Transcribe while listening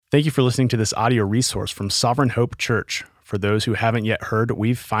Thank you for listening to this audio resource from Sovereign Hope Church. For those who haven't yet heard,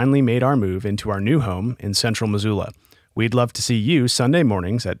 we've finally made our move into our new home in central Missoula. We'd love to see you Sunday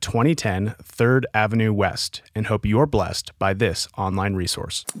mornings at 2010 3rd Avenue West and hope you're blessed by this online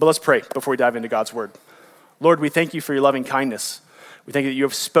resource. But let's pray before we dive into God's Word. Lord, we thank you for your loving kindness. We thank you that you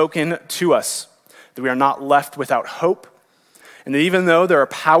have spoken to us, that we are not left without hope, and that even though there are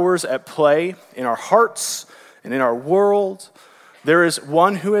powers at play in our hearts and in our world, there is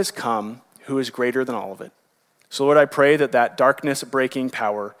one who has come who is greater than all of it. So Lord, I pray that that darkness-breaking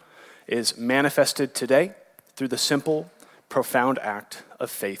power is manifested today through the simple, profound act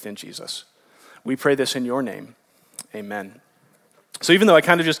of faith in Jesus. We pray this in your name. Amen. So even though I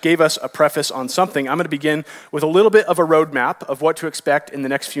kind of just gave us a preface on something, I'm going to begin with a little bit of a roadmap of what to expect in the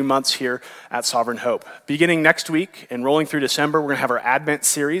next few months here at Sovereign Hope. Beginning next week and rolling through December, we're going to have our Advent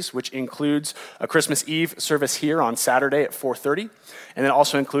series, which includes a Christmas Eve service here on Saturday at 4:30, and then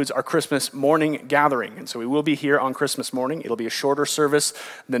also includes our Christmas morning gathering. And so we will be here on Christmas morning. It'll be a shorter service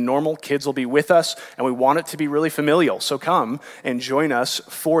than normal. Kids will be with us, and we want it to be really familial. So come and join us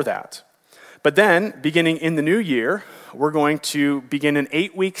for that. But then, beginning in the new year, we're going to begin an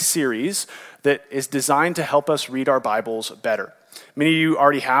 8-week series that is designed to help us read our Bibles better. Many of you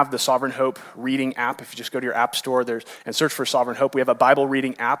already have the Sovereign Hope reading app. If you just go to your app store and search for Sovereign Hope, we have a Bible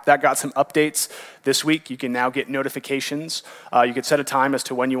reading app. That got some updates this week. You can now get notifications. You can set a time as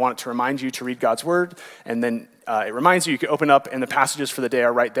to when you want it to remind you to read God's Word, and then it reminds you, you can open up and the passages for the day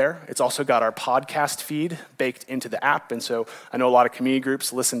are right there. It's also got our podcast feed baked into the app, and so I know a lot of community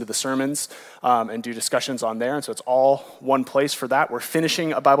groups listen to the sermons and do discussions on there, and so it's all one place for that. We're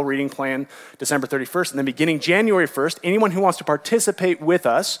finishing a Bible reading plan December 31st, and then beginning January 1st, anyone who wants to participate with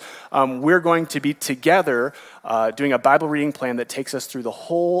us, we're going to be together doing a Bible reading plan that takes us through the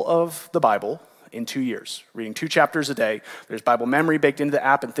whole of the Bible in 2 years, reading 2 chapters a day. There's Bible memory baked into the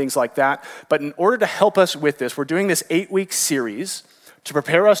app and things like that. But in order to help us with this, we're doing this 8-week series to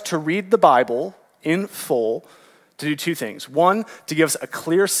prepare us to read the Bible in full, to do 2 things. One, to give us a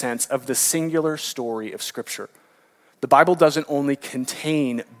clear sense of the singular story of Scripture. The Bible doesn't only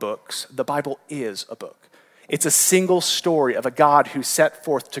contain books, the Bible is a book. It's a single story of a God who set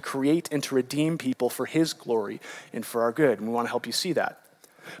forth to create and to redeem people for his glory and for our good, and we want to help you see that.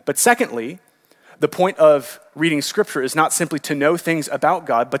 But secondly, the point of reading Scripture is not simply to know things about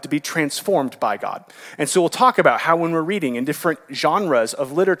God, but to be transformed by God. And so we'll talk about how when we're reading in different genres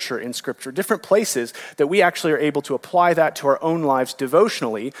of literature in Scripture, different places, that we actually are able to apply that to our own lives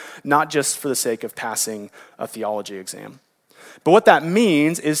devotionally, not just for the sake of passing a theology exam. But what that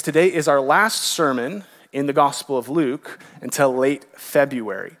means is today is our last sermon in the Gospel of Luke until late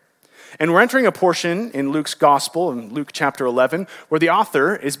February. And we're entering a portion in Luke's Gospel, in Luke chapter 11, where the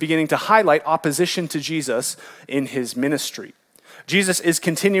author is beginning to highlight opposition to Jesus in his ministry. Jesus is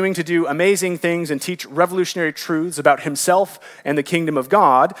continuing to do amazing things and teach revolutionary truths about himself and the kingdom of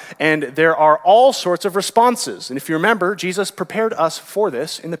God, and there are all sorts of responses. And if you remember, Jesus prepared us for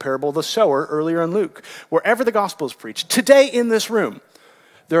this in the parable of the sower earlier in Luke. Wherever the gospel is preached, today in this room,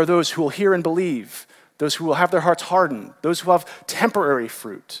 there are those who will hear and believe, those who will have their hearts hardened, those who have temporary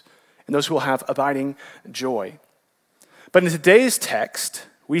fruit, and those who will have abiding joy. But in today's text,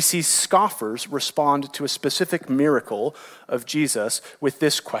 we see scoffers respond to a specific miracle of Jesus with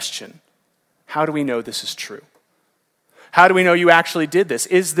this question: how do we know this is true? How do we know you actually did this?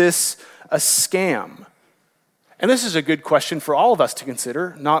 Is this a scam? And this is a good question for all of us to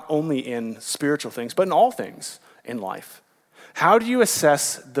consider, not only in spiritual things, but in all things in life. How do you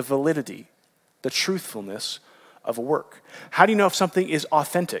assess the validity, the truthfulness of a work? How do you know if something is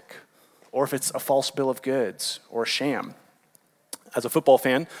authentic, or if it's a false bill of goods or a sham? As a football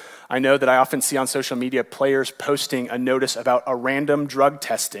fan, I know that I often see on social media players posting a notice about a random drug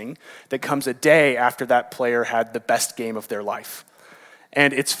testing that comes a day after that player had the best game of their life.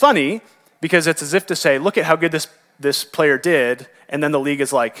 And it's funny because it's as if to say, look at how good this player did, and then the league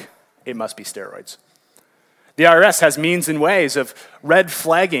is like, it must be steroids. The IRS has means and ways of red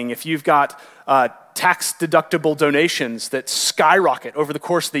flagging if you've got tax-deductible donations that skyrocket over the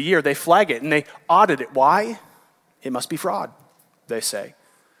course of the year. They flag it and they audit it. Why? It must be fraud, they say.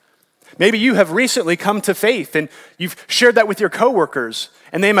 Maybe you have recently come to faith and you've shared that with your coworkers,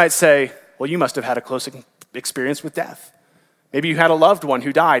 and they might say, well, you must have had a close experience with death. Maybe you had a loved one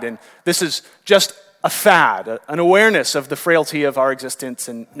who died, and this is just a fad, an awareness of the frailty of our existence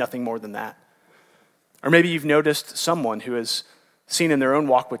and nothing more than that. Or maybe you've noticed someone who has seen in their own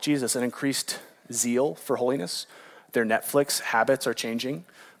walk with Jesus an increased zeal for holiness. Their Netflix habits are changing.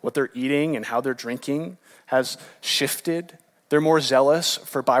 What they're eating and how they're drinking has shifted. They're more zealous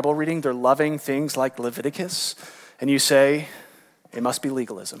for Bible reading. They're loving things like Leviticus. And you say, It must be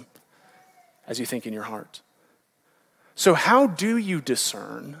legalism, as you think in your heart. So how do you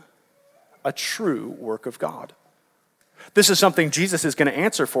discern a true work of God? This is something Jesus is going to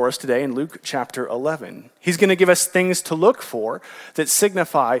answer for us today in Luke chapter 11. He's going to give us things to look for that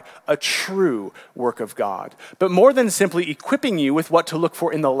signify a true work of God. But more than simply equipping you with what to look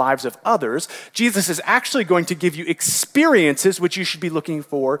for in the lives of others, Jesus is actually going to give you experiences which you should be looking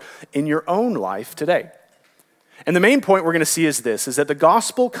for in your own life today. And the main point we're going to see is this, is that the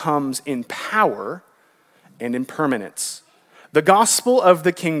gospel comes in power and in permanence. The gospel of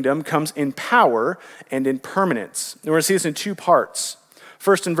the kingdom comes in power and in permanence. And we're going to see this in two parts.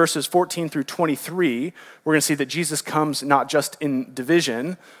 First, in verses 14 through 23, we're going to see that Jesus comes not just in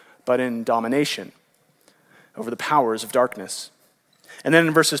division, but in domination over the powers of darkness. And then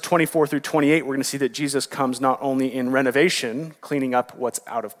in verses 24 through 28, we're going to see that Jesus comes not only in renovation, cleaning up what's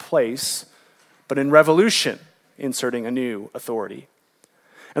out of place, but in revolution, inserting a new authority.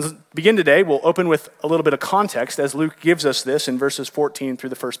 As we begin today, we'll open with a little bit of context as Luke gives us this in verses 14 through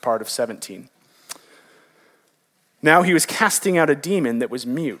the first part of 17. Now he was casting out a demon that was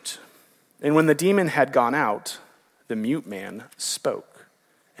mute. And when the demon had gone out, the mute man spoke,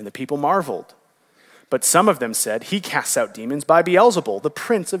 and the people marveled. But some of them said, he casts out demons by Beelzebul, the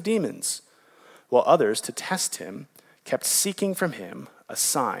prince of demons. While others, to test him, kept seeking from him a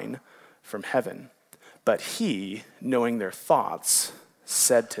sign from heaven. But he, knowing their thoughts,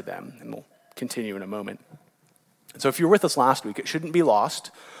 said to them, and we'll continue in a moment. So if you were with us last week, it shouldn't be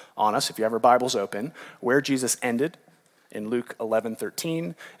lost on us, if you have our Bibles open, where Jesus ended in Luke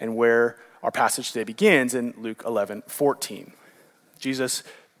 11:13 and where our passage today begins in Luke 11:14. Jesus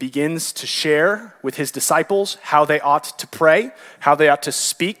begins to share with his disciples how they ought to pray, how they ought to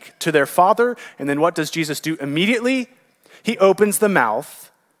speak to their Father, and then what does Jesus do immediately? He opens the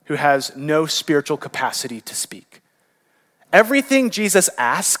mouth who has no spiritual capacity to speak. Everything Jesus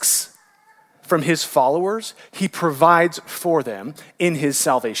asks from his followers, he provides for them in his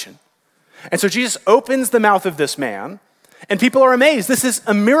salvation. And so Jesus opens the mouth of this man, and people are amazed. This is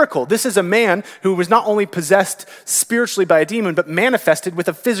a miracle. This is a man who was not only possessed spiritually by a demon, but manifested with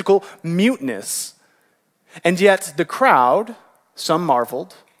a physical muteness. And yet the crowd, some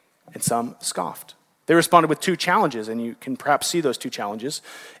marveled and some scoffed. They responded with two challenges, and you can perhaps see those two challenges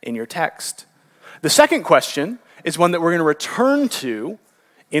in your text. The second question is one that we're going to return to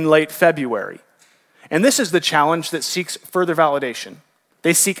in late February. And this is the challenge that seeks further validation.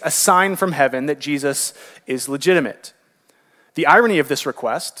 They seek a sign from heaven that Jesus is legitimate. The irony of this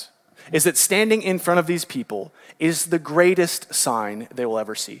request is that standing in front of these people is the greatest sign they will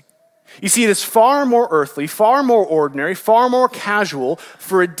ever see. You see, it is far more earthly, far more ordinary, far more casual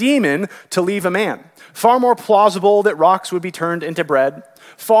for a demon to leave a man. Far more plausible that rocks would be turned into bread.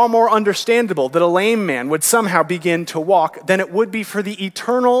 Far more understandable that a lame man would somehow begin to walk than it would be for the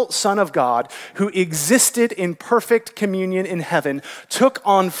eternal Son of God who existed in perfect communion in heaven, took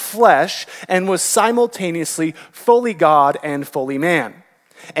on flesh, and was simultaneously fully God and fully man.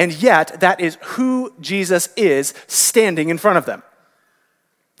 And yet, that is who Jesus is standing in front of them.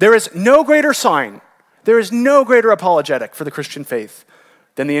 There is no greater sign, there is no greater apologetic for the Christian faith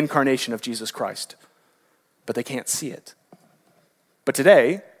than the incarnation of Jesus Christ. But they can't see it. But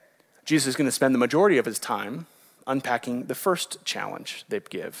today, Jesus is going to spend the majority of his time unpacking the first challenge they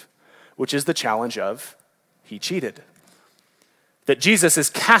give, which is the challenge of he cheated. That Jesus is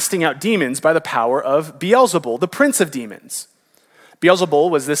casting out demons by the power of Beelzebul, the prince of demons.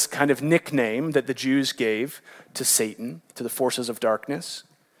 Beelzebul was this kind of nickname that the Jews gave to Satan, to the forces of darkness.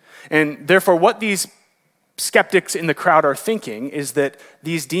 And therefore, what these skeptics in the crowd are thinking is that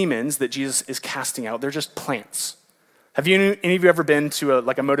these demons that Jesus is casting out, they're just plants. Have any of you ever been to a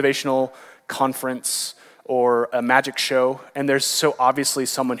motivational conference or a magic show, and there's so obviously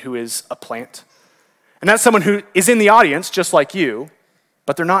someone who is a plant? And that's someone who is in the audience, just like you,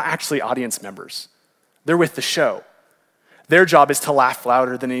 but they're not actually audience members. They're with the show. Their job is to laugh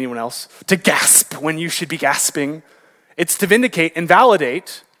louder than anyone else, to gasp when you should be gasping. It's to vindicate and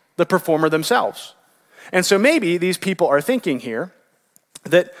validate the performer themselves. And so maybe these people are thinking here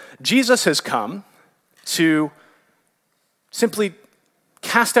that Jesus has come to simply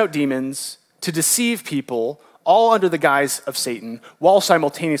cast out demons, to deceive people, all under the guise of Satan, while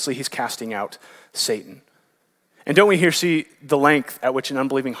simultaneously he's casting out Satan. And don't we here see the length at which an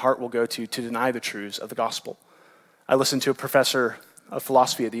unbelieving heart will go to deny the truths of the gospel? I listened to a professor of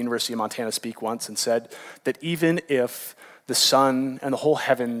philosophy at the University of Montana speak once and said that even if the sun and the whole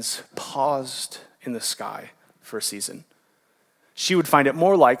heavens paused in the sky for a season, she would find it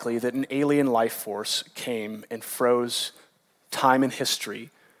more likely that an alien life force came and froze time and history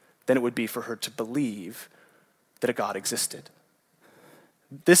than it would be for her to believe that a God existed.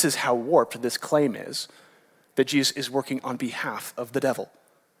 This is how warped this claim is, that Jesus is working on behalf of the devil.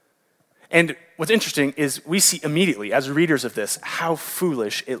 And what's interesting is we see immediately, as readers of this, how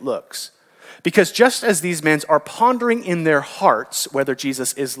foolish it looks. Because just as these men are pondering in their hearts whether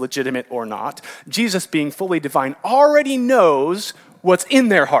Jesus is legitimate or not, Jesus, being fully divine, already knows what's in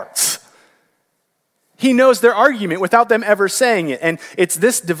their hearts. He knows their argument without them ever saying it. And it's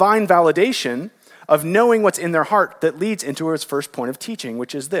this divine validation of knowing what's in their heart that leads into his first point of teaching,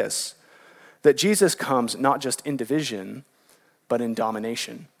 which is this, that Jesus comes not just in division, but in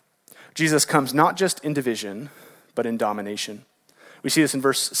domination. Jesus comes not just in division, but in domination. We see this in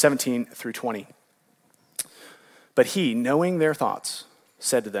verse 17 through 20. But he, knowing their thoughts,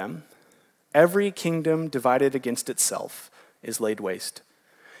 said to them, every kingdom divided against itself is laid waste,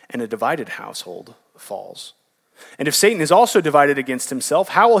 and a divided household falls. And if Satan is also divided against himself,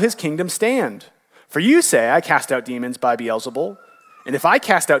 how will his kingdom stand? For you say, I cast out demons by Beelzebul. And if I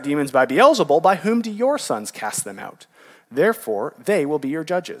cast out demons by Beelzebul, by whom do your sons cast them out? Therefore, they will be your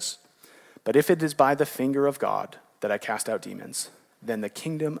judges. But if it is by the finger of God that I cast out demons, then the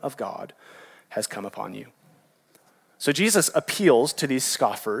kingdom of God has come upon you. So Jesus appeals to these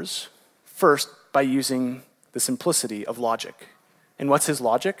scoffers first by using the simplicity of logic. And what's his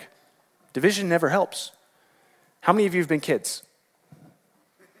logic? Division never helps. How many of you have been kids?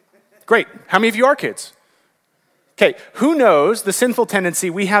 Great. How many of you are kids? Okay, who knows the sinful tendency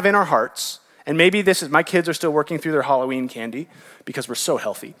we have in our hearts, and maybe this is, my kids are still working through their Halloween candy because we're so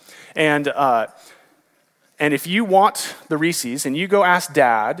healthy. And if you want the Reese's and you go ask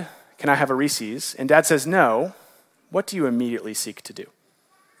Dad, can I have a Reese's? And Dad says no, what do you immediately seek to do?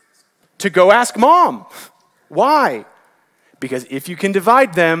 To go ask Mom. Why? Because if you can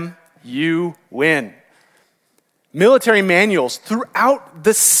divide them, you win. Military manuals throughout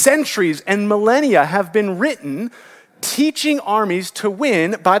the centuries and millennia have been written teaching armies to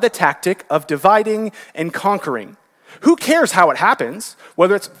win by the tactic of dividing and conquering. Who cares how it happens?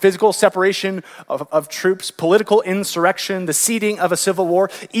 Whether it's physical separation of troops, political insurrection, the seeding of a civil war,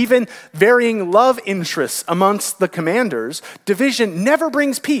 even varying love interests amongst the commanders, division never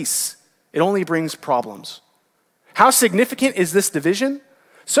brings peace. It only brings problems. How significant is this division?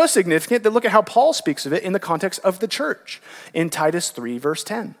 So significant that look at how Paul speaks of it in the context of the church in Titus 3, verse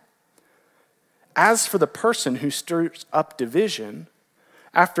 10. As for the person who stirs up division,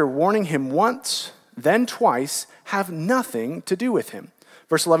 after warning him once, then twice, have nothing to do with him.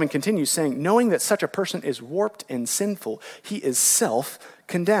 Verse 11 continues saying, knowing that such a person is warped and sinful, he is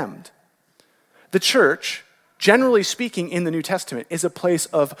self-condemned. The church, generally speaking in the New Testament, is a place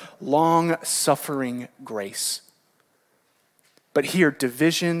of long-suffering grace. But here,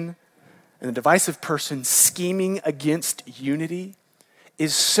 division and the divisive person scheming against unity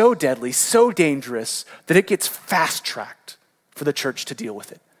is so deadly, so dangerous, that it gets fast-tracked for the church to deal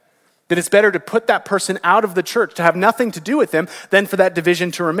with it. That it's better to put that person out of the church, to have nothing to do with them, than for that division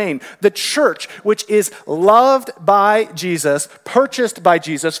to remain. The church, which is loved by Jesus, purchased by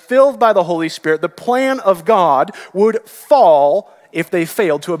Jesus, filled by the Holy Spirit, the plan of God, would fall if they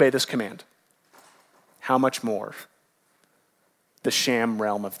failed to obey this command. How much more the sham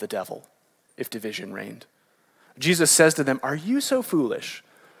realm of the devil if division reigned? Jesus says to them, are you so foolish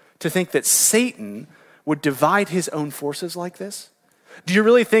to think that Satan would divide his own forces like this? Do you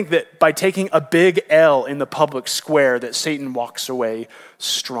really think that by taking a big L in the public square that Satan walks away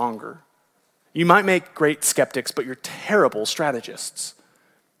stronger? You might make great skeptics, but you're terrible strategists.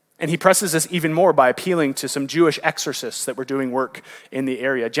 And he presses this even more by appealing to some Jewish exorcists that were doing work in the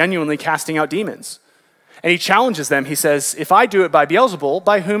area, genuinely casting out demons. And he challenges them. He says, if I do it by Beelzebul,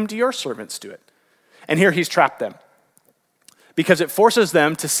 by whom do your servants do it? And here he's trapped them because it forces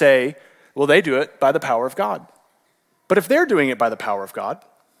them to say, well, they do it by the power of God. But if they're doing it by the power of God,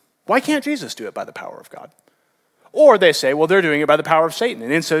 why can't Jesus do it by the power of God? Or they say, well, they're doing it by the power of Satan.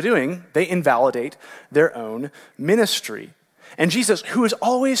 And in so doing, they invalidate their own ministry. And Jesus, who is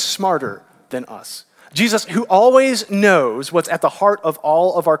always smarter than us, Jesus, who always knows what's at the heart of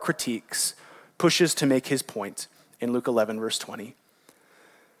all of our critiques, pushes to make his point in Luke 11, verse 20.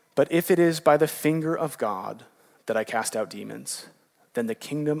 But if it is by the finger of God that I cast out demons, then the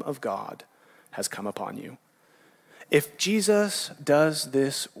kingdom of God has come upon you. If Jesus does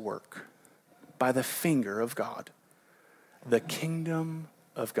this work by the finger of God, the kingdom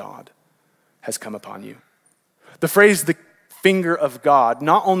of God has come upon you. The phrase, the finger of God,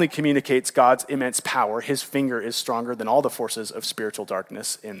 not only communicates God's immense power, his finger is stronger than all the forces of spiritual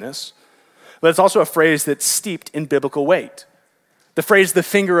darkness in this, but it's also a phrase that's steeped in biblical weight. The phrase, the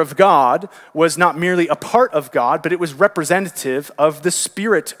finger of God, was not merely a part of God, but it was representative of the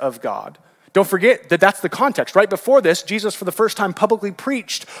Spirit of God. Don't forget that that's the context. Right before this, Jesus for the first time publicly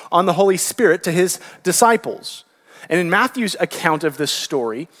preached on the Holy Spirit to his disciples. And in Matthew's account of this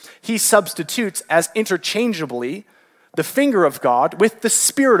story, he substitutes as interchangeably the finger of God with the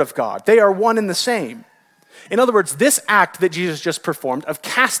Spirit of God. They are one and the same. In other words, this act that Jesus just performed of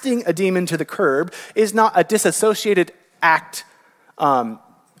casting a demon to the curb is not a disassociated act,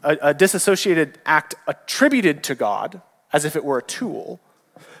 attributed to God as if it were a tool,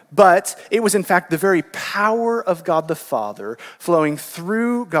 but it was in fact the very power of God the Father flowing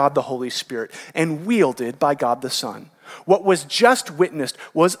through God the Holy Spirit and wielded by God the Son. What was just witnessed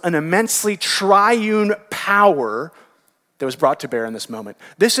was an immensely triune power that was brought to bear in this moment.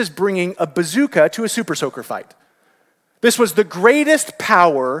 This is bringing a bazooka to a super soaker fight. This was the greatest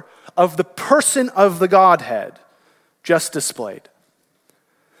power of the person of the Godhead just displayed.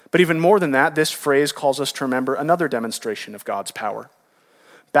 But even more than that, this phrase calls us to remember another demonstration of God's power.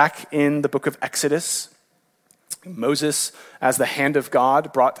 Back in the book of Exodus, Moses, as the hand of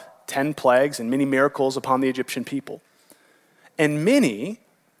God, brought 10 plagues and many miracles upon the Egyptian people. And many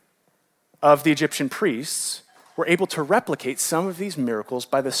of the Egyptian priests were able to replicate some of these miracles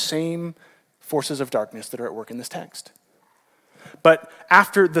by the same forces of darkness that are at work in this text. But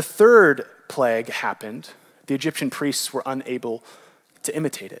after the third plague happened, the Egyptian priests were unable to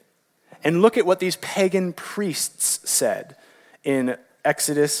imitate it. And look at what these pagan priests said in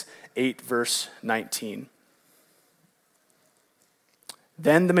Exodus 8, verse 19.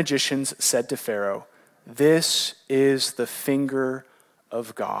 Then the magicians said to Pharaoh, "This is the finger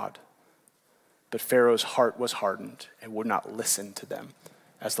of God." But Pharaoh's heart was hardened and would not listen to them,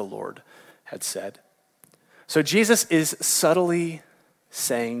 as the Lord had said. So Jesus is subtly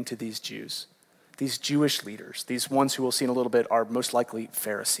saying to these Jews, these Jewish leaders, these ones who we'll see in a little bit are most likely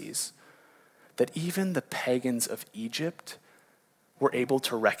Pharisees, that even the pagans of Egypt were able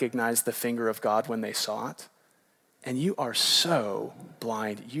to recognize the finger of God when they saw it. And you are so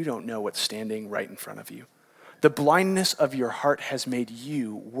blind, you don't know what's standing right in front of you. The blindness of your heart has made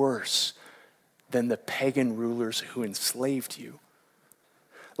you worse than the pagan rulers who enslaved you.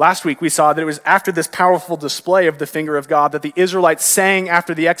 Last week we saw that it was after this powerful display of the finger of God that the Israelites sang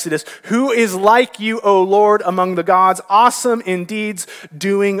after the Exodus, "Who is like you, O Lord, among the gods, awesome in deeds,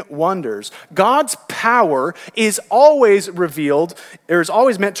 doing wonders." God's power is always revealed, or is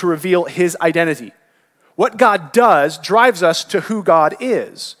always meant to reveal his identity. What God does drives us to who God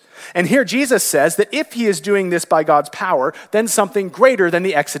is. And here Jesus says that if he is doing this by God's power, then something greater than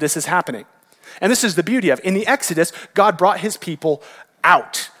the Exodus is happening. And this is the beauty of it. In the Exodus, God brought his people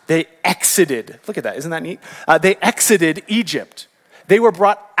out. They exited. Look at that. Isn't that neat? They exited Egypt. They were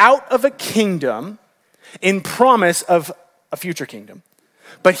brought out of a kingdom in promise of a future kingdom.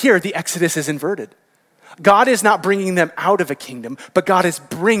 But here, the Exodus is inverted. God is not bringing them out of a kingdom, but God is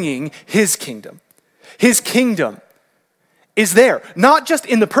bringing his kingdom. His kingdom is there, not just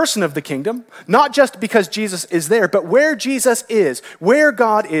in the person of the kingdom, not just because Jesus is there, but where Jesus is, where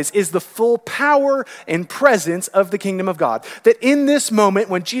God is the full power and presence of the kingdom of God. That in this moment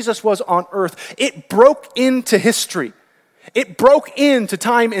when Jesus was on earth, it broke into history. It broke into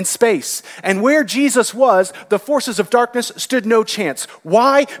time and space. And where Jesus was, the forces of darkness stood no chance.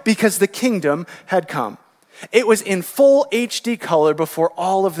 Why? Because the kingdom had come. It was in full HD color before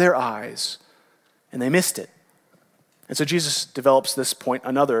all of their eyes, and they missed it. And so Jesus develops this point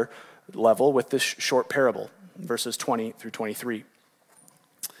another level with this short parable, verses 20 through 23.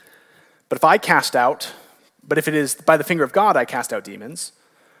 But if it is by the finger of God I cast out demons,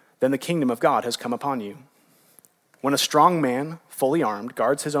 then the kingdom of God has come upon you. When a strong man, fully armed,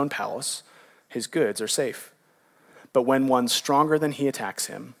 guards his own palace, his goods are safe. But when one stronger than he attacks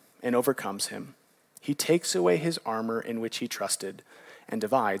him and overcomes him, he takes away his armor in which he trusted and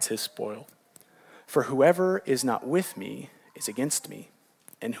divides his spoil. For whoever is not with me is against me,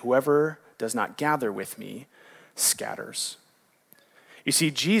 and whoever does not gather with me scatters. You see,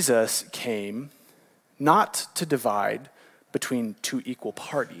 Jesus came not to divide between two equal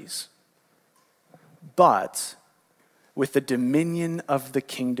parties, but with the dominion of the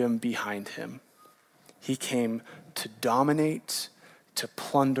kingdom behind him. He came to dominate, to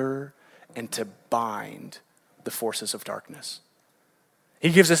plunder, and to bind the forces of darkness.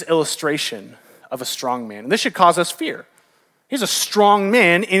 He gives this illustration of a strong man. And this should cause us fear. He's a strong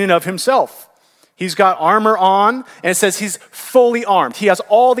man in and of himself. He's got armor on, and it says he's fully armed. He has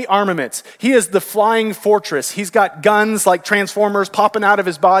all the armaments. He is the flying fortress. He's got guns like Transformers popping out of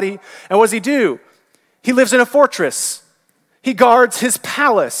his body. And what does he do? He lives in a fortress. He guards his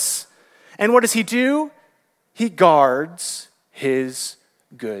palace. And what does he do? He guards his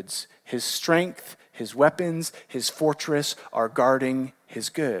goods. His strength, his weapons, his fortress are guarding his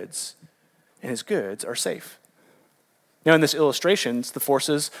goods. and his goods are safe. Now, in this illustration, it's the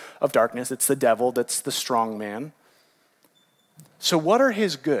forces of darkness. It's the devil that's the strong man. So what are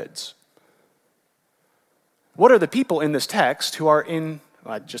his goods? What are the people in this text who are in...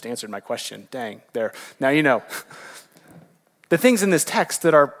 Well, I just answered my question. Dang, there. Now you know. The things in this text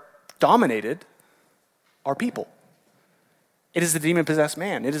that are dominated are people. It is the demon-possessed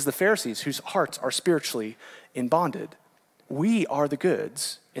man. It is the Pharisees whose hearts are spiritually in bondage. We are the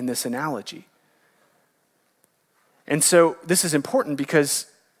goods in this analogy. And so this is important because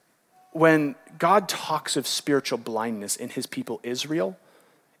when God talks of spiritual blindness in his people Israel,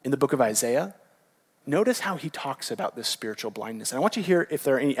 in the book of Isaiah, notice how he talks about this spiritual blindness. And I want you to hear if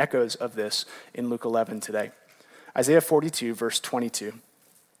there are any echoes of this in Luke 11 today. Isaiah 42, verse 22.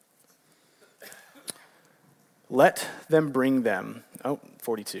 Let them bring them,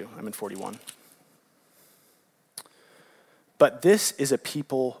 42, I'm in 41. But this is a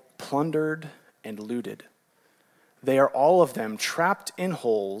people plundered and looted. They are all of them trapped in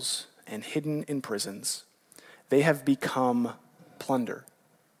holes and hidden in prisons. They have become plunder.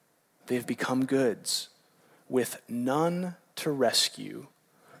 They have become goods with none to rescue,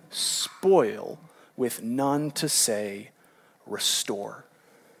 spoil with none to say, restore.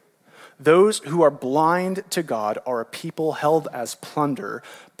 Those who are blind to God are a people held as plunder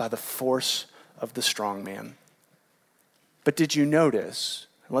by the force of the strong man. But did you notice,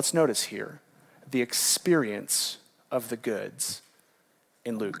 let's notice here, the experience of the goods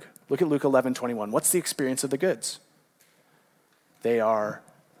in Luke? Look at Luke 11:21. What's the experience of the goods? They are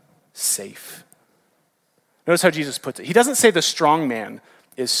safe. Notice how Jesus puts it. He doesn't say the strong man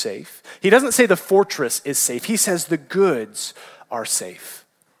is safe. He doesn't say the fortress is safe. He says the goods are safe.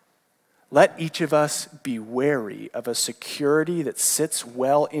 Let each of us be wary of a security that sits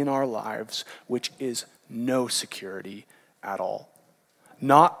well in our lives, which is no security at all.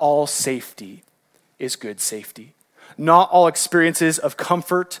 Not all safety is good safety. Not all experiences of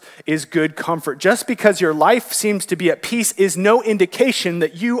comfort is good comfort. Just because your life seems to be at peace is no indication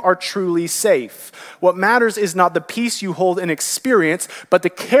that you are truly safe. What matters is not the peace you hold in experience, but the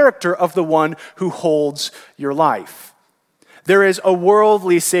character of the one who holds your life. There is a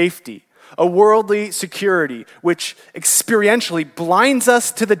worldly safety, a worldly security, which experientially blinds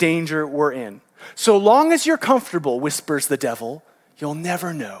us to the danger we're in. So long as you're comfortable, whispers the devil, you'll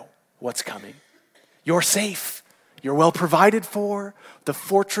never know what's coming. You're safe. You're well provided for. The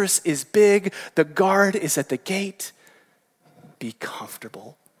fortress is big. The guard is at the gate. Be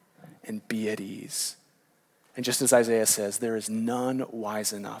comfortable and be at ease. And just as Isaiah says, there is none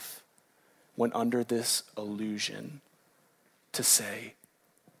wise enough when under this illusion to say,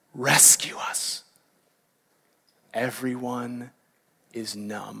 rescue us. Everyone is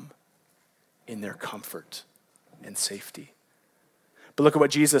numb in their comfort and safety. But look at what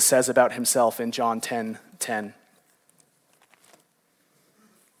Jesus says about himself in John 10:10.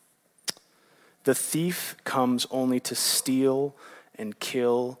 The thief comes only to steal and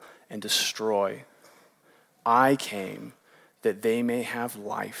kill and destroy. I came that they may have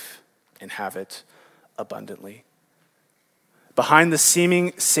life and have it abundantly. Behind the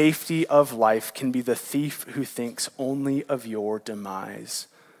seeming safety of life can be the thief who thinks only of your demise,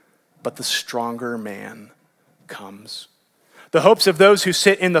 but the stronger man comes. The hopes of those who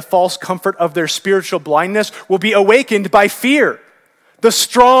sit in the false comfort of their spiritual blindness will be awakened by fear. The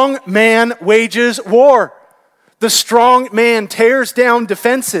strong man wages war. The strong man tears down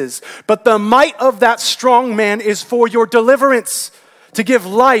defenses, but the might of that strong man is for your deliverance, to give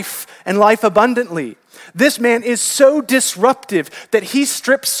life and life abundantly. This man is so disruptive that he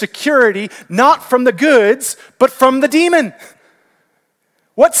strips security not from the goods, but from the demon.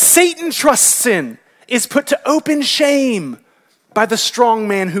 What Satan trusts in is put to open shame by the strong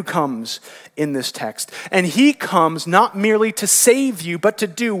man who comes in this text. And he comes not merely to save you, but to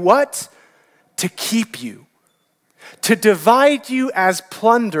do what? To keep you. To divide you as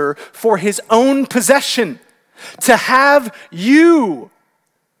plunder for his own possession. To have you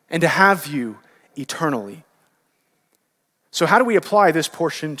and to have you eternally. So how do we apply this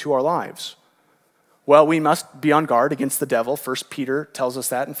portion to our lives? Well, we must be on guard against the devil. 1 Peter tells us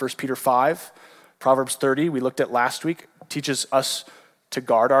that in 1 Peter 5. Proverbs 30, we looked at last week, teaches us to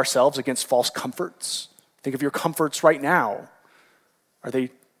guard ourselves against false comforts. Think of your comforts right now. Are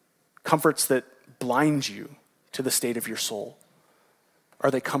they comforts that blind you to the state of your soul? Are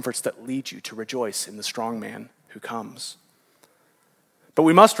they comforts that lead you to rejoice in the strong man who comes? But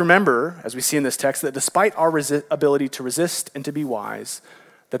we must remember, as we see in this text, that despite our ability to resist and to be wise,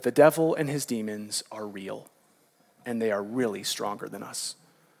 that the devil and his demons are real, and they are really stronger than us.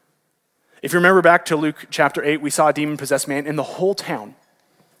 If you remember back to Luke chapter 8, we saw a demon-possessed man, and the whole town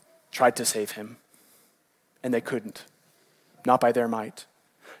tried to save him, and they couldn't, not by their might.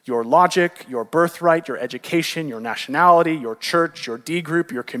 Your logic, your birthright, your education, your nationality, your church, your D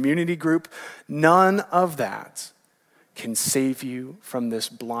group, your community group, none of that can save you from this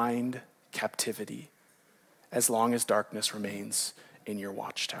blind captivity as long as darkness remains in your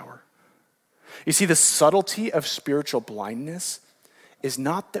watchtower. You see, the subtlety of spiritual blindness is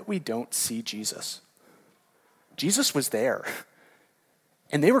not that we don't see Jesus. Jesus was there,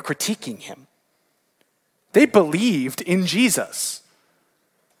 and they were critiquing him. They believed in Jesus.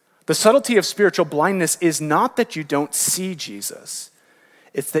 The subtlety of spiritual blindness is not that you don't see Jesus.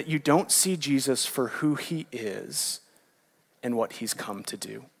 It's that you don't see Jesus for who he is and what he's come to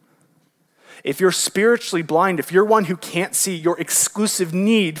do. If you're spiritually blind, if you're one who can't see your exclusive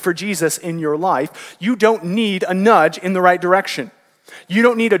need for Jesus in your life, you don't need a nudge in the right direction. You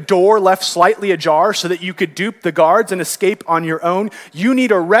don't need a door left slightly ajar so that you could dupe the guards and escape on your own. You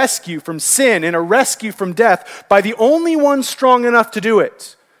need a rescue from sin and a rescue from death by the only one strong enough to do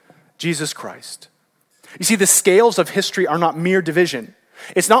it, Jesus Christ. You see, the scales of history are not mere division.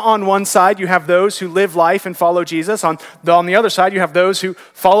 It's not on one side you have those who live life and follow Jesus. On the other side you have those who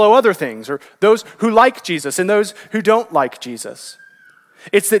follow other things, or those who like Jesus and those who don't like Jesus.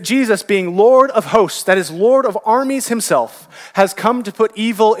 It's that Jesus, being Lord of hosts, that is Lord of armies himself, has come to put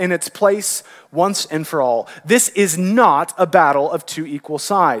evil in its place once and for all. This is not a battle of two equal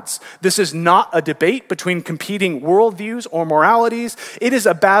sides. This is not a debate between competing worldviews or moralities. It is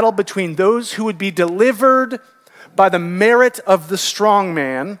a battle between those who would be delivered by the merit of the strong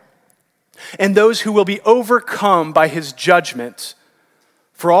man and those who will be overcome by his judgment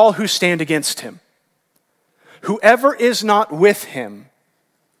for all who stand against him. Whoever is not with him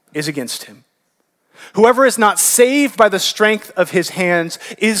is against him. Whoever is not saved by the strength of his hands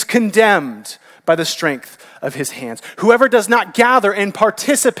is condemned by the strength of his hands. Whoever does not gather and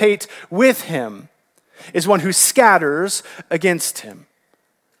participate with him is one who scatters against him.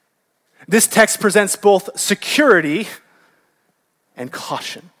 This text presents both security and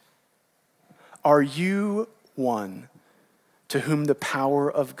caution. Are you one to whom the power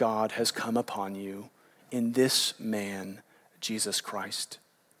of God has come upon you in this man, Jesus Christ?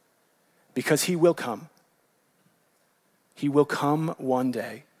 Because he will come. He will come one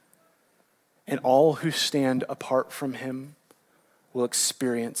day, and all who stand apart from him will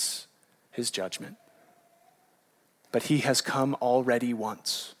experience his judgment. But he has come already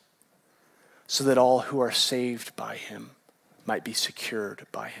once, so that all who are saved by him might be secured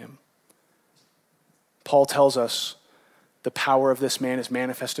by him. Paul tells us the power of this man is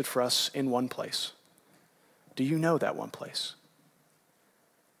manifested for us in one place. Do you know that one place?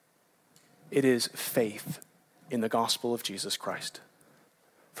 It is faith in the gospel of Jesus Christ.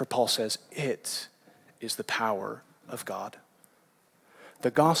 For Paul says, it is the power of God.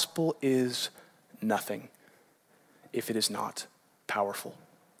 The gospel is nothing if it is not powerful.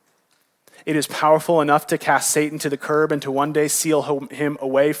 It is powerful enough to cast Satan to the curb and to one day seal him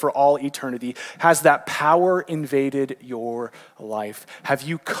away for all eternity. Has that power invaded your life? Have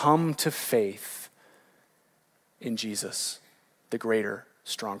you come to faith in Jesus, the greater,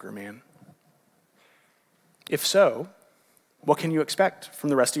 stronger man? If so, what can you expect from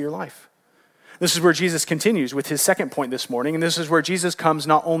the rest of your life? This is where Jesus continues with his second point this morning, and this is where Jesus comes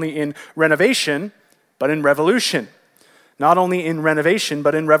not only in renovation, but in revolution. Not only in renovation,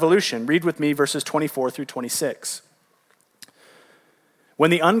 but in revolution. Read with me verses 24 through 26.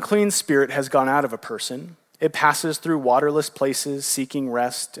 When the unclean spirit has gone out of a person, it passes through waterless places, seeking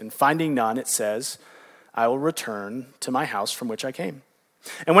rest, and finding none, it says, I will return to my house from which I came.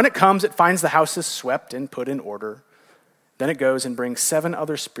 And when it comes, it finds the house is swept and put in order. Then it goes and brings 7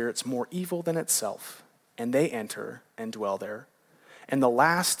 other spirits more evil than itself, and they enter and dwell there. And the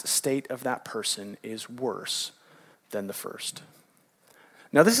last state of that person is worse than the first.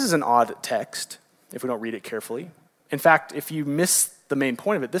 Now, this is an odd text if we don't read it carefully. In fact, if you miss the main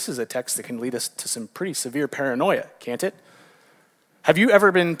point of it, this is a text that can lead us to some pretty severe paranoia, can't it? Have you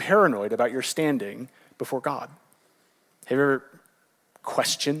ever been paranoid about your standing before God? Have you ever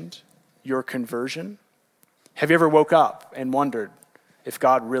questioned your conversion? Have you ever woke up and wondered if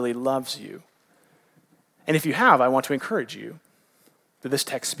God really loves you? And if you have, I want to encourage you that this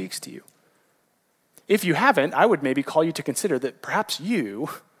text speaks to you. If you haven't, I would maybe call you to consider that perhaps you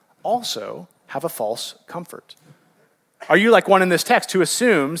also have a false comfort. Are you like one in this text who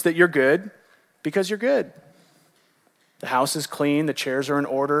assumes that you're good because you're good? The house is clean, the chairs are in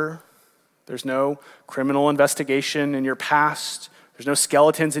order, there's no criminal investigation in your past, there's no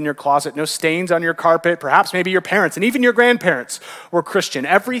skeletons in your closet, no stains on your carpet. Perhaps maybe your parents and even your grandparents were Christian.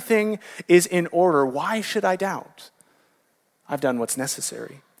 Everything is in order. Why should I doubt? I've done what's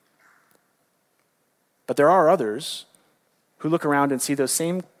necessary. But there are others who look around and see those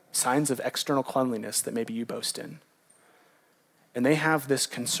same signs of external cleanliness that maybe you boast in. And they have this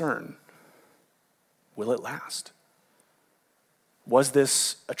concern. Will it last? Was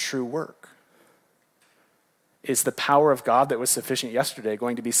this a true work? Is the power of God that was sufficient yesterday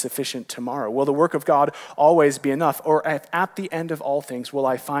going to be sufficient tomorrow? Will the work of God always be enough? Or at the end of all things, will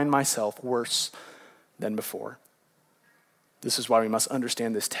I find myself worse than before? This is why we must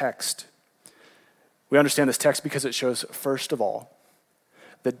understand this text. We understand this text because it shows, first of all,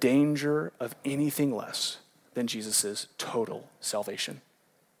 the danger of anything less than Jesus' total salvation.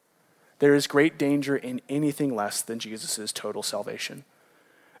 There is great danger in anything less than Jesus' total salvation.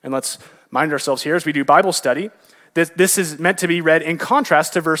 And let's mind ourselves here as we do Bible study. This is meant to be read in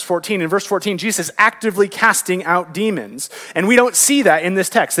contrast to verse 14. In verse 14, Jesus is actively casting out demons. And we don't see that in this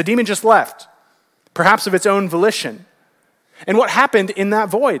text. The demon just left, perhaps of its own volition. And what happened in that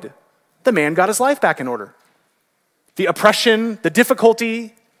void? The man got his life back in order. The oppression, the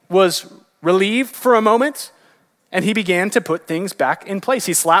difficulty was relieved for a moment, and he began to put things back in place.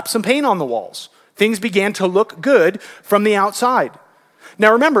 He slapped some paint on the walls. Things began to look good from the outside.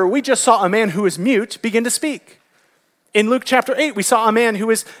 Now remember, we just saw a man who was mute begin to speak. In Luke chapter 8, we saw a man who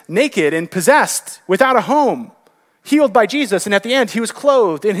was naked and possessed, without a home, healed by Jesus, and at the end, he was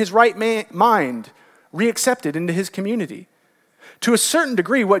clothed in his right mind, reaccepted into his community. To a certain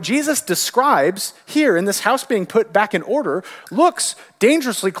degree, what Jesus describes here in this house being put back in order looks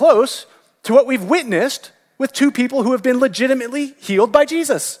dangerously close to what we've witnessed with two people who have been legitimately healed by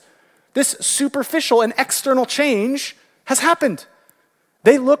Jesus. This superficial and external change has happened.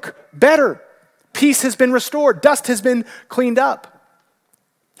 They look better. Peace has been restored. Dust has been cleaned up.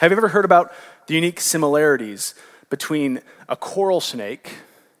 Have you ever heard about the unique similarities between a coral snake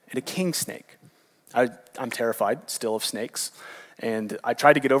and a king snake? I'm terrified still of snakes. And I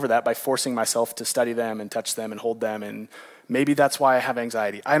tried to get over that by forcing myself to study them and touch them and hold them. And maybe that's why I have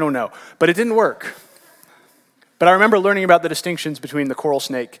anxiety. I don't know. But it didn't work. But I remember learning about the distinctions between the coral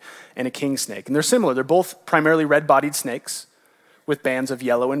snake and a king snake. And they're similar. They're both primarily red-bodied snakes with bands of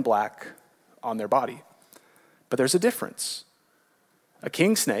yellow and black on their body. But there's a difference. A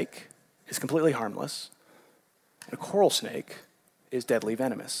king snake is completely harmless, and a coral snake is deadly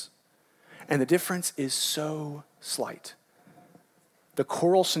venomous. And the difference is so slight. The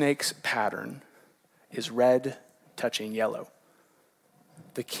coral snake's pattern is red touching yellow.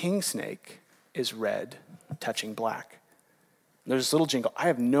 The king snake is red touching black. There's this little jingle. I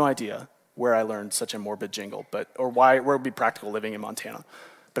have no idea where I learned such a morbid jingle, or where it would be practical living in Montana.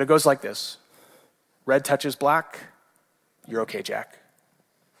 But it goes like this. Red touches black, you're okay, Jack.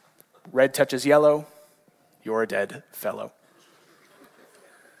 Red touches yellow, you're a dead fellow.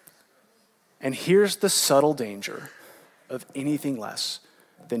 And here's the subtle danger of anything less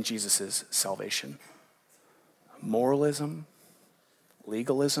than Jesus' salvation. Moralism,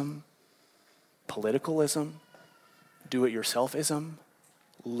 legalism, politicalism, do-it-yourselfism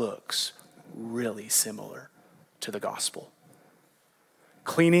looks really similar to the gospel.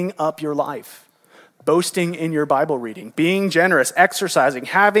 Cleaning up your life, boasting in your Bible reading, being generous, exercising,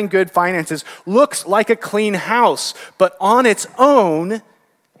 having good finances looks like a clean house, but on its own,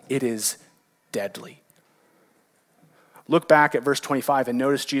 it is deadly. Look back at verse 25 and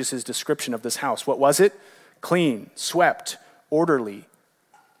notice Jesus' description of this house. What was it? Clean, swept, orderly.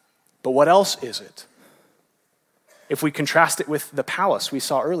 But what else is it? If we contrast it with the palace we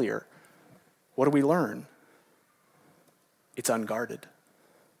saw earlier, what do we learn? It's unguarded.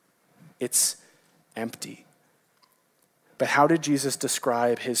 It's empty. But how did Jesus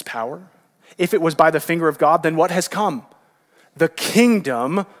describe his power? If it was by the finger of God, then what has come? The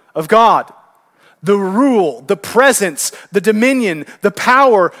kingdom of God. The rule, the presence, the dominion, the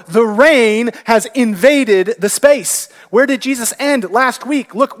power, the reign has invaded the space. Where did Jesus end last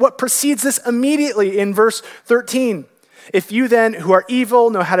week? Look what precedes this immediately in verse 13. If you then, who are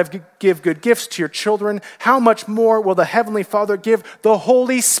evil, know how to give good gifts to your children, how much more will the Heavenly Father give the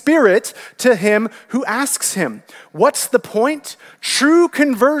Holy Spirit to him who asks him? What's the point? True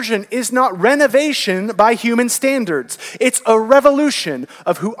conversion is not renovation by human standards. It's a revolution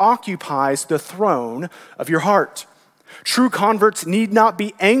of who occupies the throne of your heart. True converts need not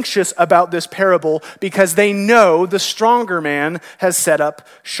be anxious about this parable because they know the stronger man has set up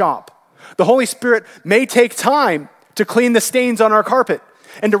shop. The Holy Spirit may take time to clean the stains on our carpet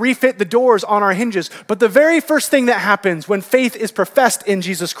and to refit the doors on our hinges. But the very first thing that happens when faith is professed in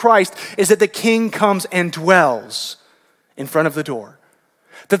Jesus Christ is that the King comes and dwells in front of the door.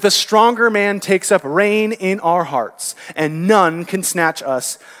 That the stronger man takes up reign in our hearts and none can snatch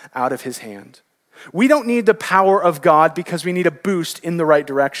us out of his hand. We don't need the power of God because we need a boost in the right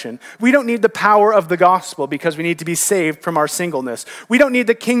direction. We don't need the power of the gospel because we need to be saved from our singleness. We don't need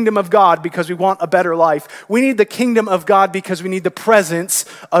the kingdom of God because we want a better life. We need the kingdom of God because we need the presence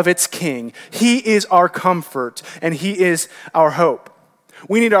of its king. He is our comfort and he is our hope.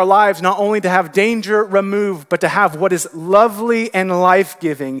 We need our lives not only to have danger removed, but to have what is lovely and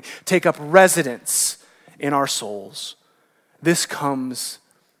life-giving take up residence in our souls. This comes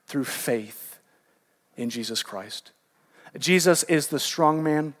through faith in Jesus Christ. Jesus is the strong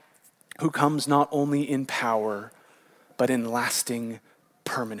man who comes not only in power, but in lasting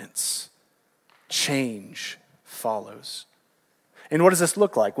permanence. Change follows. And what does this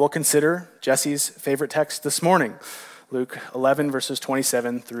look like? Well, consider Jesse's favorite text this morning, Luke 11, verses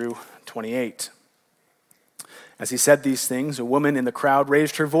 27 through 28. As he said these things, a woman in the crowd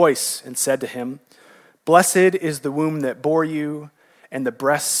raised her voice and said to him, "Blessed is the womb that bore you and the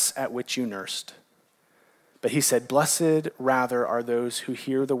breasts at which you nursed." But he said, "Blessed rather are those who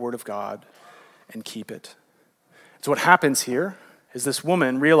hear the word of God and keep it." So what happens here is this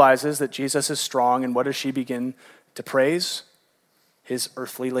woman realizes that Jesus is strong, and what does she begin to praise? His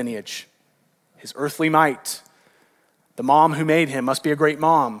earthly lineage, his earthly might. The mom who made him must be a great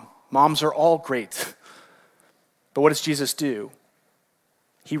mom. Moms are all great. But what does Jesus do?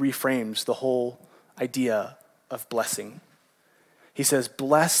 He reframes the whole idea of blessing. He says,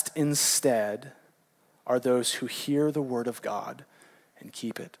 "Blessed instead are those who hear the word of God and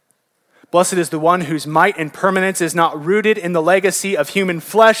keep it." Blessed is the one whose might and permanence is not rooted in the legacy of human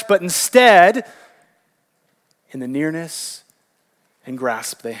flesh, but instead in the nearness and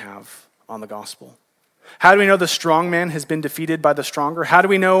grasp they have on the gospel. How do we know the strong man has been defeated by the stronger? How do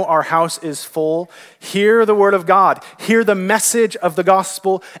we know our house is full? Hear the word of God. Hear the message of the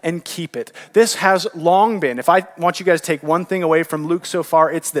gospel and keep it. This has long been. If I want you guys to take one thing away from Luke so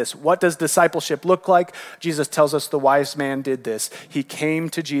far, it's this. What does discipleship look like? Jesus tells us the wise man did this. He came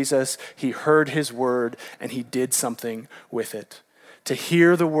to Jesus, he heard his word, and he did something with it. To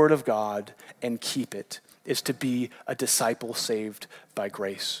hear the word of God and keep it is to be a disciple saved by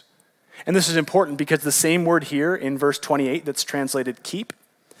grace. And this is important because the same word here in verse 28 that's translated keep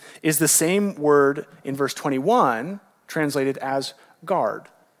is the same word in verse 21 translated as guard.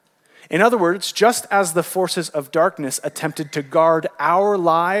 In other words, just as the forces of darkness attempted to guard our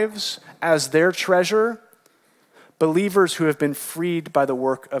lives as their treasure, believers who have been freed by the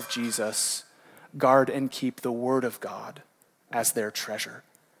work of Jesus guard and keep the word of God as their treasure.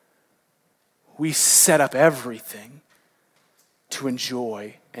 We set up everything to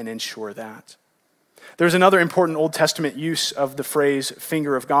enjoy and ensure that. There's another important Old Testament use of the phrase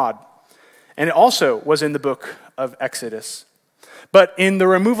finger of God, and it also was in the book of Exodus. But in the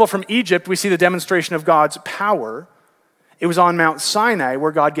removal from Egypt, we see the demonstration of God's power. It was on Mount Sinai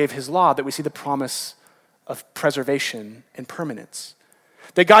where God gave his law that we see the promise of preservation and permanence.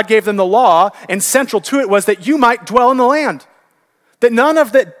 That God gave them the law, and central to it was that you might dwell in the land. That none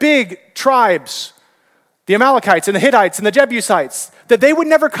of the big tribes, the Amalekites and the Hittites and the Jebusites, that they would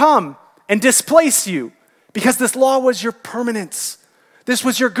never come and displace you because this law was your permanence. This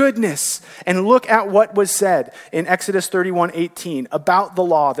was your goodness. And look at what was said in Exodus 31:18 about the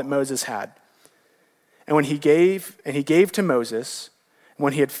law that Moses had. And he gave to Moses,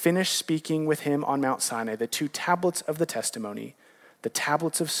 when he had finished speaking with him on Mount Sinai, the 2 tablets of the testimony, the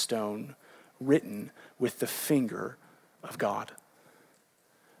tablets of stone written with the finger of God.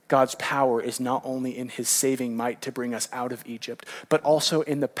 God's power is not only in his saving might to bring us out of Egypt, but also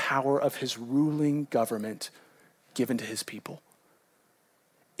in the power of his ruling government given to his people.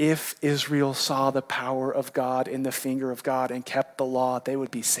 If Israel saw the power of God in the finger of God and kept the law, they would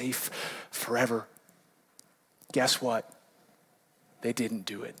be safe forever. Guess what? They didn't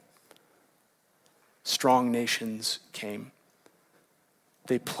do it. Strong nations came.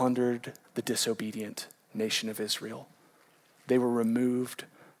 They plundered the disobedient nation of Israel. They were removed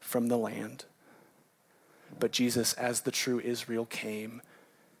from the land. But Jesus, as the true Israel, came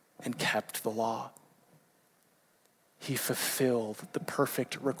and kept the law. He fulfilled the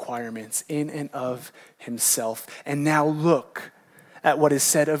perfect requirements in and of himself. And now look at what is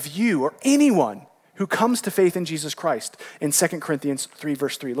said of you or anyone who comes to faith in Jesus Christ. In 2 Corinthians 3,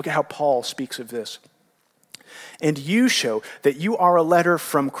 verse 3, look at how Paul speaks of this. And you show that you are a letter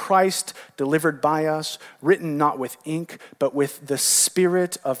from Christ delivered by us, written not with ink, but with the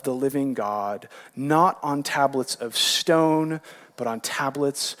Spirit of the living God, not on tablets of stone, but on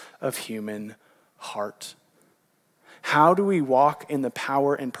tablets of human heart. How do we walk in the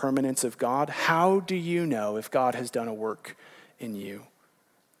power and permanence of God? How do you know if God has done a work in you?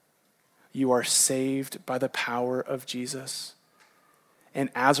 You are saved by the power of Jesus. And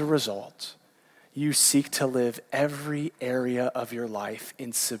as a result, you seek to live every area of your life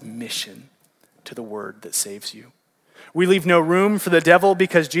in submission to the word that saves you. We leave no room for the devil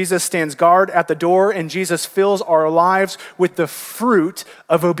because Jesus stands guard at the door, and Jesus fills our lives with the fruit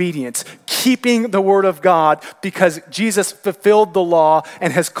of obedience, keeping the word of God because Jesus fulfilled the law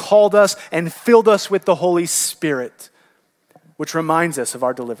and has called us and filled us with the Holy Spirit, which reminds us of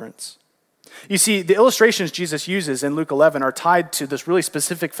our deliverance. You see, the illustrations Jesus uses in Luke 11 are tied to this really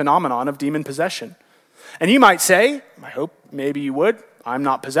specific phenomenon of demon possession. And you might say, I hope maybe you would, I'm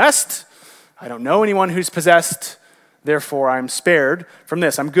not possessed. I don't know anyone who's possessed. Therefore, I'm spared from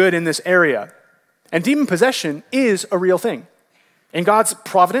this. I'm good in this area. And demon possession is a real thing. In God's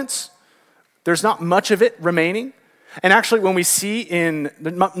providence, there's not much of it remaining. And actually, when we see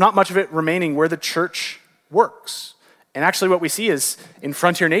not much of it remaining where the church works, and actually what we see is in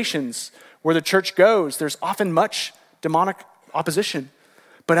frontier nations where the church goes, there's often much demonic opposition.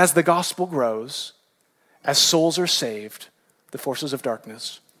 But as the gospel grows, as souls are saved, the forces of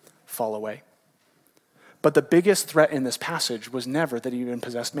darkness fall away. But the biggest threat in this passage was never that he even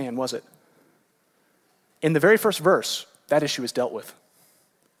possessed man, was it? In the very first verse, that issue is dealt with.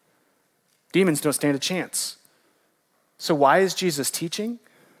 Demons don't stand a chance. So why is Jesus teaching?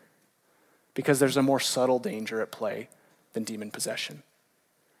 Because there's a more subtle danger at play than demon possession.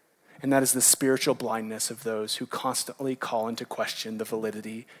 And that is the spiritual blindness of those who constantly call into question the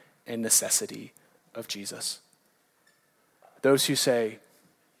validity and necessity of Jesus. Those who say,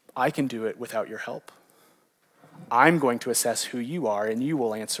 I can do it without your help. I'm going to assess who you are, and you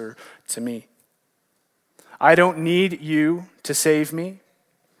will answer to me. I don't need you to save me.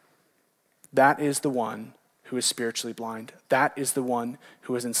 That is the one who is spiritually blind. That is the one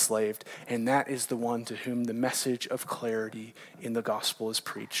who is enslaved. And that is the one to whom the message of clarity in the gospel is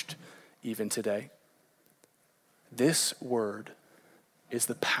preached even today. This word is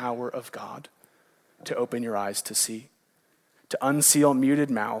the power of God to open your eyes to see, to unseal muted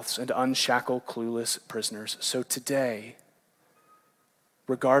mouths and to unshackle clueless prisoners. So today,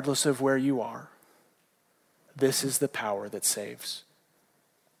 regardless of where you are, this is the power that saves.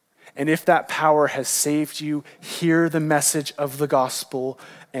 And if that power has saved you, hear the message of the gospel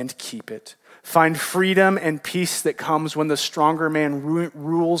and keep it. Find freedom and peace that comes when the stronger man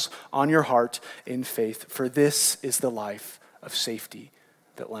rules on your heart in faith, for this is the life of safety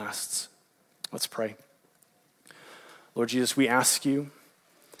that lasts. Let's pray. Lord Jesus, we ask you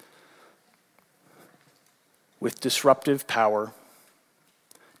with disruptive power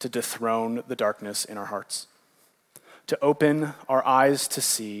to dethrone the darkness in our hearts, to open our eyes to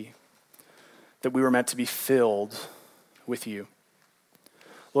see that we were meant to be filled with you.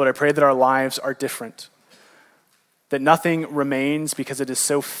 Lord, I pray that our lives are different, that nothing remains because it is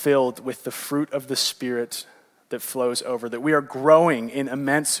so filled with the fruit of the Spirit that flows over, that we are growing in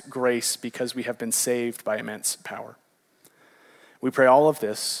immense grace because we have been saved by immense power. We pray all of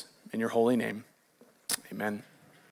this in your holy name. Amen.